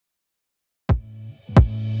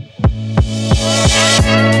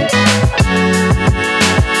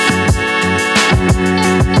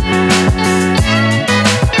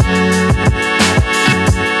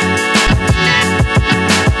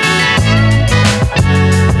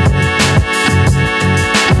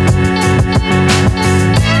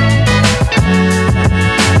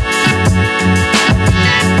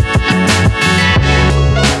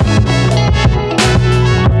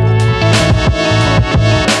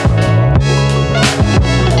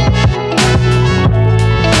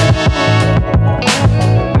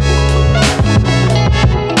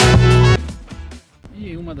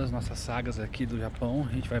sagas aqui do Japão.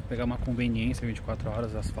 A gente vai pegar uma conveniência 24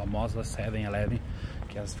 horas, as famosas 7-Eleven,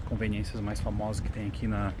 que é as conveniências mais famosas que tem aqui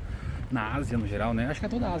na Ásia no geral, né? Acho que é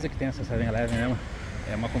toda a Ásia que tem essa 7-Eleven, né?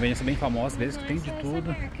 É uma conveniência bem famosa deles, que tem de tudo.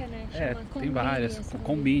 Marca, né? Tem várias,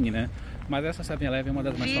 KOMBINI, né? Mas essa 7-Eleven é uma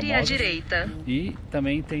das mais famosas. Vire à direita. E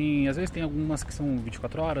também tem, às vezes tem algumas que são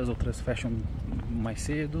 24 horas, outras fecham mais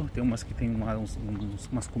cedo. Tem umas que tem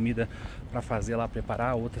umas comidas para fazer lá,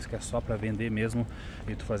 preparar, outras que é só para vender mesmo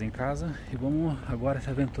e tu fazer em casa. E vamos agora se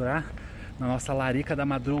aventurar na nossa larica da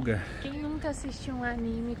madruga. Quem nunca assistiu um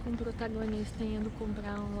anime com o protagonista indo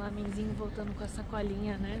comprar um ramenzinho voltando com a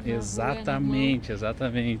sacolinha, né? Exatamente,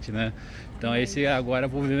 exatamente, né? Então esse agora eu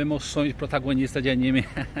vou viver meu sonho de protagonista de anime.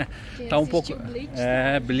 Tá um pouco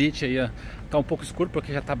Bleach, Bleach aí, ó. Tá um pouco escuro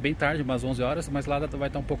porque já tá bem tarde, umas 11 horas, mas lá vai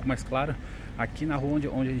estar um pouco mais claro. Aqui na rua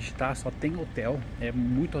onde a gente tá só tem hotel, é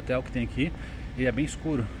muito hotel que tem aqui e é bem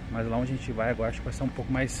escuro, mas lá onde a gente vai agora acho que vai ser um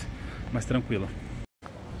pouco mais tranquilo.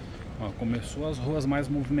 Ó, começou as ruas mais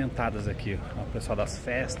movimentadas aqui, ó, o pessoal das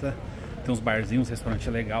festas, tem uns barzinhos, restaurante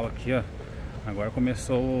legal aqui, ó. Agora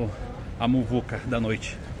começou a muvuca da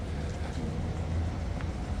noite.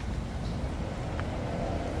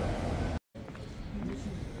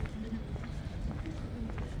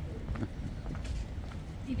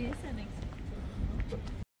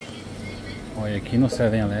 Olha, aqui no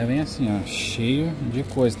 7-Eleven é assim, ó, cheio de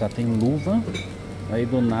coisa, tá? Tem luva, aí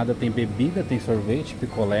do nada tem bebida, tem sorvete,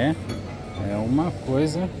 picolé, é uma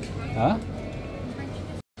coisa, tá?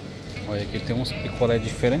 Olha, aqui tem uns picolé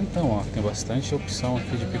diferentão, ó, tem bastante opção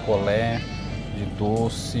aqui de picolé, de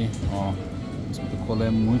doce, ó, esse picolé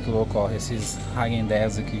é muito louco, ó, esses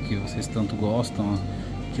Häagen-Dazs aqui que vocês tanto gostam,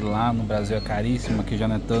 ó, que lá no Brasil é caríssimo, aqui já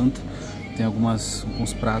não é tanto, tem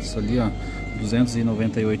alguns pratos ali, ó,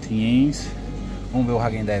 298 ienes. Vamos ver o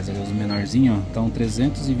Häagen-Dazs ali, os menorzinhos, ó, estão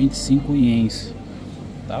 325 ienes.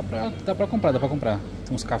 Dá pra comprar,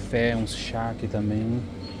 Tem uns café, uns chá aqui também.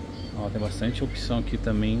 Ó, tem bastante opção aqui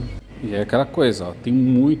também. E é aquela coisa, ó, tem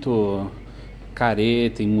muito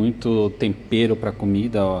carê, tem muito tempero pra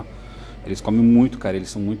comida, ó. Eles comem muito carê, eles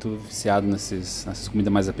são muito viciados nessas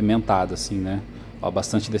comidas mais apimentadas, assim, né? Ó,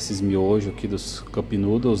 bastante desses miojo aqui dos cup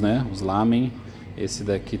noodles, né? Os lamen. Esse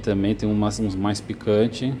daqui também tem uns mais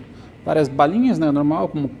picantes. Várias balinhas, né? Normal,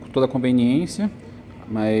 como toda conveniência.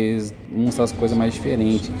 Mas umas das coisas mais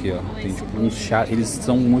diferentes aqui, ó. Tem tipo um chá. Eles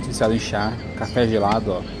são muito viciados em chá. Café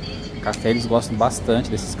gelado, ó. Café eles gostam bastante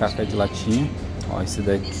desses cafés de latinha. Ó, esse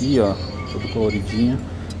daqui, ó. Todo coloridinho.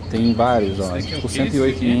 Tem vários, ó. Tipo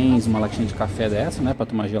 108 ienes, uma latinha de café dessa, né? Pra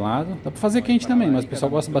tomar gelado. Dá pra fazer quente também, mas o pessoal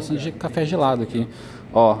gosta bastante de café gelado aqui.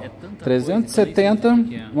 Ó, 370,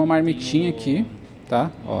 uma marmitinha aqui, tá?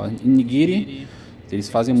 Ó, nigiri. Eles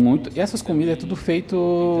fazem muito. E essas comidas é tudo feito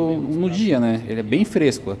no dia, né? Ele é bem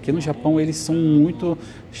fresco. Aqui no Japão eles são muito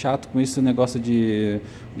chato com esse negócio de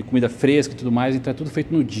comida fresca e tudo mais. Então é tudo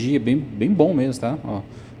feito no dia, bem bom mesmo, tá?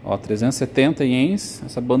 Ó, 370 ienes.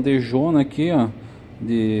 Essa bandejona aqui, ó,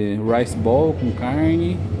 de rice ball com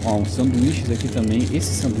carne. Ó, uns sanduíches aqui também.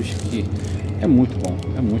 Esse sanduíche aqui é muito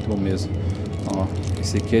bom mesmo. Ó,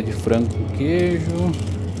 esse aqui é de frango com queijo.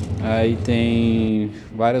 Aí tem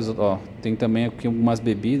várias, ó, tem também aqui algumas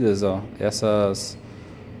bebidas, ó, essas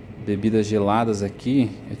bebidas geladas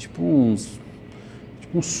aqui, é tipo um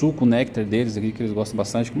suco, néctar deles aqui, que eles gostam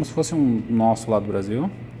bastante, como se fosse um nosso lá do Brasil.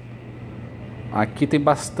 Aqui tem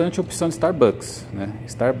bastante opção de Starbucks, né?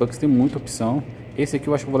 Starbucks tem muita opção. Esse aqui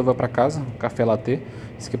eu acho que eu vou levar pra casa, café latte.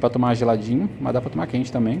 Esse aqui é pra tomar geladinho, mas dá pra tomar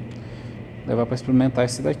quente também. Levar pra experimentar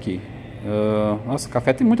esse daqui. Nossa,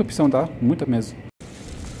 café tem muita opção, tá? Muita mesmo.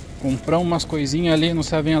 Compramos umas coisinhas ali no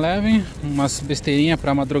 7-Eleven, umas besteirinhas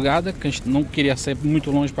pra madrugada, que a gente não queria sair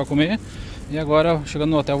muito longe pra comer. E agora,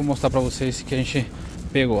 chegando no hotel, vou mostrar pra vocês o que a gente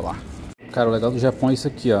pegou lá. Cara, o legal do Japão é isso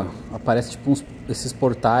aqui, ó. Aparece tipo esses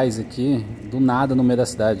portais aqui, do nada no meio da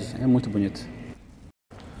cidade. É muito bonito.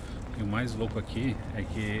 E o mais louco aqui é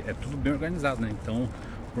que é tudo bem organizado, né? Então,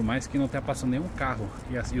 por mais que não tenha passando nenhum carro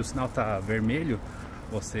e o sinal tá vermelho,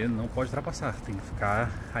 você não pode ultrapassar. Tem que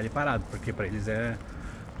ficar ali parado, porque pra eles é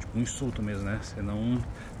um insulto mesmo, né? Você não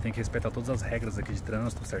tem que respeitar todas as regras aqui de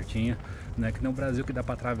trânsito certinho. Não é que no Brasil que dá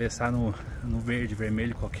para atravessar no verde,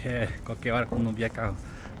 vermelho, qualquer hora quando não vier carro.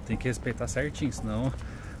 Tem que respeitar certinho, senão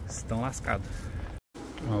estão lascados.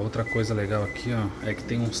 Uma outra coisa legal aqui, ó, é que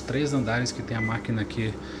tem uns 3 andares que tem a máquina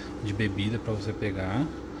aqui de bebida para você pegar.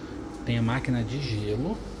 Tem a máquina de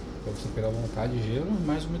gelo, para você pegar à vontade de gelo,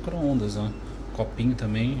 mais o micro-ondas, ó. Copinho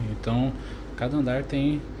também. Então, cada andar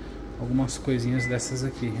tem algumas coisinhas dessas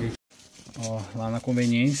aqui. Ó, lá na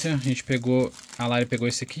conveniência a gente pegou, a Lari pegou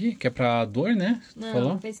esse aqui, que é pra dor, né? Não,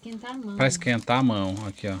 falou? pra esquentar a mão. Pra esquentar a mão,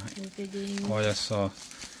 aqui ó. Eu peguei... Olha só,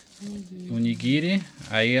 nigiri.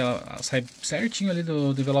 Aí ela sai certinho ali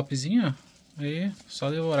do envelopezinho, ó. Aí, só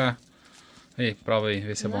devorar. Aí, prova aí,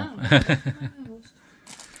 vê se é bom.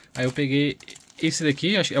 Aí eu peguei esse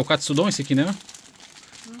daqui, acho que é o katsudon esse aqui, né?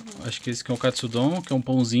 Acho que esse aqui é o katsudon, que é um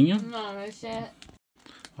pãozinho. Não, esse é...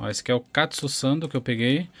 Ó, esse aqui é o katsusando que eu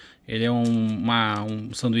peguei. Ele é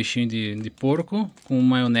um sanduichinho de porco com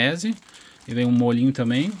maionese. E vem um molhinho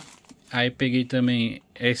também. Aí peguei também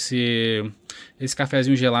esse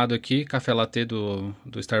cafezinho gelado aqui, café latte do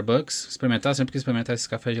Starbucks. Experimentar, sempre quis experimentar esse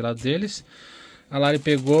café gelado deles. A Lari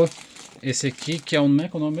pegou esse aqui, que é como é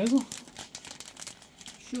que é o nome mesmo?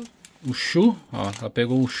 Chu. O chu, ó, ela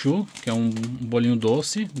pegou o chu, que é um bolinho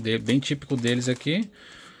doce, bem típico deles aqui.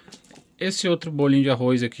 Esse outro bolinho de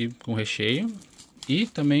arroz aqui com recheio. E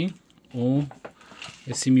também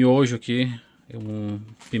esse miojo aqui,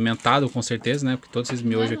 pimentado com certeza, né? Porque todos esses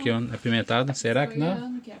miojos aqui é pimentado. Será que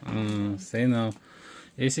não? Sei não.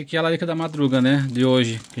 Esse aqui é a larica da madruga, né? De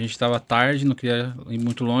hoje, que a gente estava tarde, não queria ir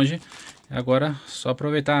muito longe. Agora, só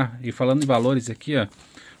aproveitar. E falando em valores aqui, ó.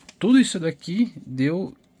 Tudo isso daqui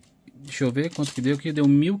deu... Deixa eu ver quanto que deu aqui. Deu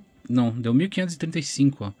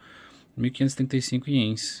 1.535, ó. 1.535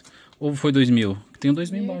 ienes. Ou foi 2.000? Tem um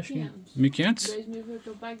 2.000 embaixo aqui. 1.500? 2.000 foi o que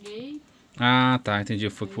eu paguei. Ah, tá, entendi.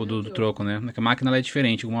 Foi do troco, né? A máquina ela é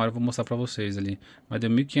diferente. Alguma hora eu vou mostrar pra vocês ali. Mas deu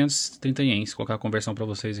 1.530 ienes. Vou colocar a conversão pra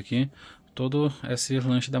vocês aqui. Todo esse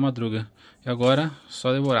lanche da madruga. E agora,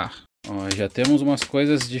 só devorar. Ó, já temos umas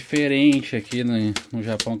coisas diferentes aqui no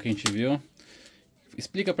Japão que a gente viu.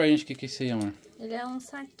 Explica pra gente o que é isso aí, amor. Ele é um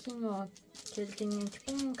saquinho, ó. Que ele tem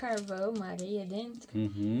tipo um carvão, uma areia dentro.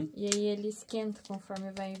 E aí ele esquenta conforme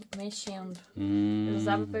vai mexendo. Eu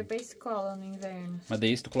usava pra ir pra escola no inverno. Mas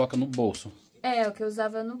daí isso tu coloca no bolso? É, o que eu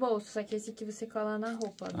usava no bolso. Só que esse aqui você cola na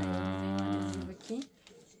roupa, né? Tem um adesivo aqui.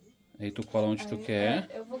 Aí tu cola onde tu quer.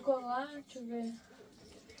 Eu vou colar, deixa eu ver.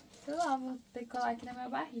 Sei lá, vou ter que colar aqui na minha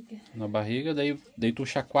barriga. Na barriga, daí tu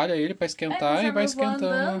chacoalha ele pra esquentar e vai esquentando.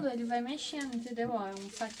 Andando, ele vai mexendo, entendeu? Ó, é um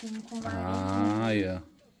saquinho com vários. Aí, ó.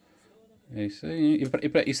 É isso aí.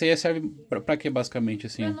 Isso aí serve pra quê, basicamente,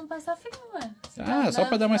 assim? Pra não passar frio, ué. Só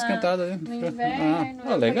pra dar uma esquentada, né? No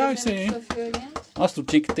inverno. Legal isso aí, hein? Nossa, tu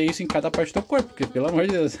tinha que ter isso em cada parte do teu corpo, porque, pelo amor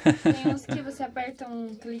de Deus. Tem uns que você aperta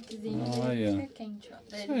um cliquezinho e ele fica quente, ó.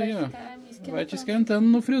 Daí isso ele aí, vai ó. ficar me esquentando. Vai te esquentando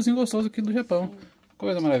no friozinho gostoso aqui do Japão.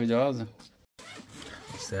 Coisa maravilhosa.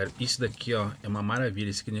 Sério, isso daqui, ó, é uma maravilha.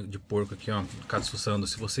 Esse aqui de porco aqui, ó, katsusando.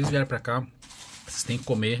 Se vocês vierem pra cá, vocês têm que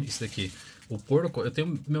comer isso daqui. O porco, eu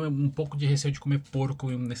tenho um pouco de receio de comer porco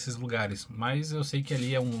nesses lugares. Mas eu sei que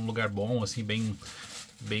ali é um lugar bom, assim, bem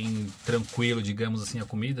tranquilo, digamos assim, a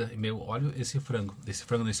comida. E, olha esse frango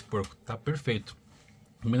nesse porco. Tá perfeito.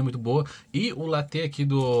 Comida muito boa. E o latte aqui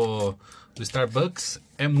do Starbucks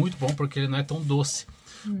é muito bom porque ele não é tão doce.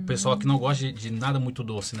 O pessoal que não gosta de nada muito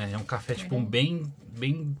doce, né? É um café, tipo, bem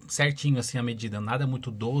certinho, assim, a medida. Nada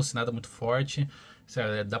muito doce, nada muito forte.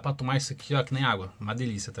 Sério, dá pra tomar isso aqui, ó, que nem água. Uma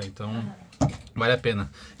delícia, tá? Então, vale a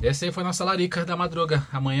pena. Essa aí foi a nossa larica da madruga.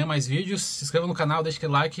 Amanhã mais vídeos. Se inscreva no canal, deixa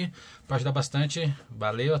aquele like pra ajudar bastante.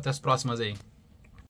 Valeu, até as próximas aí.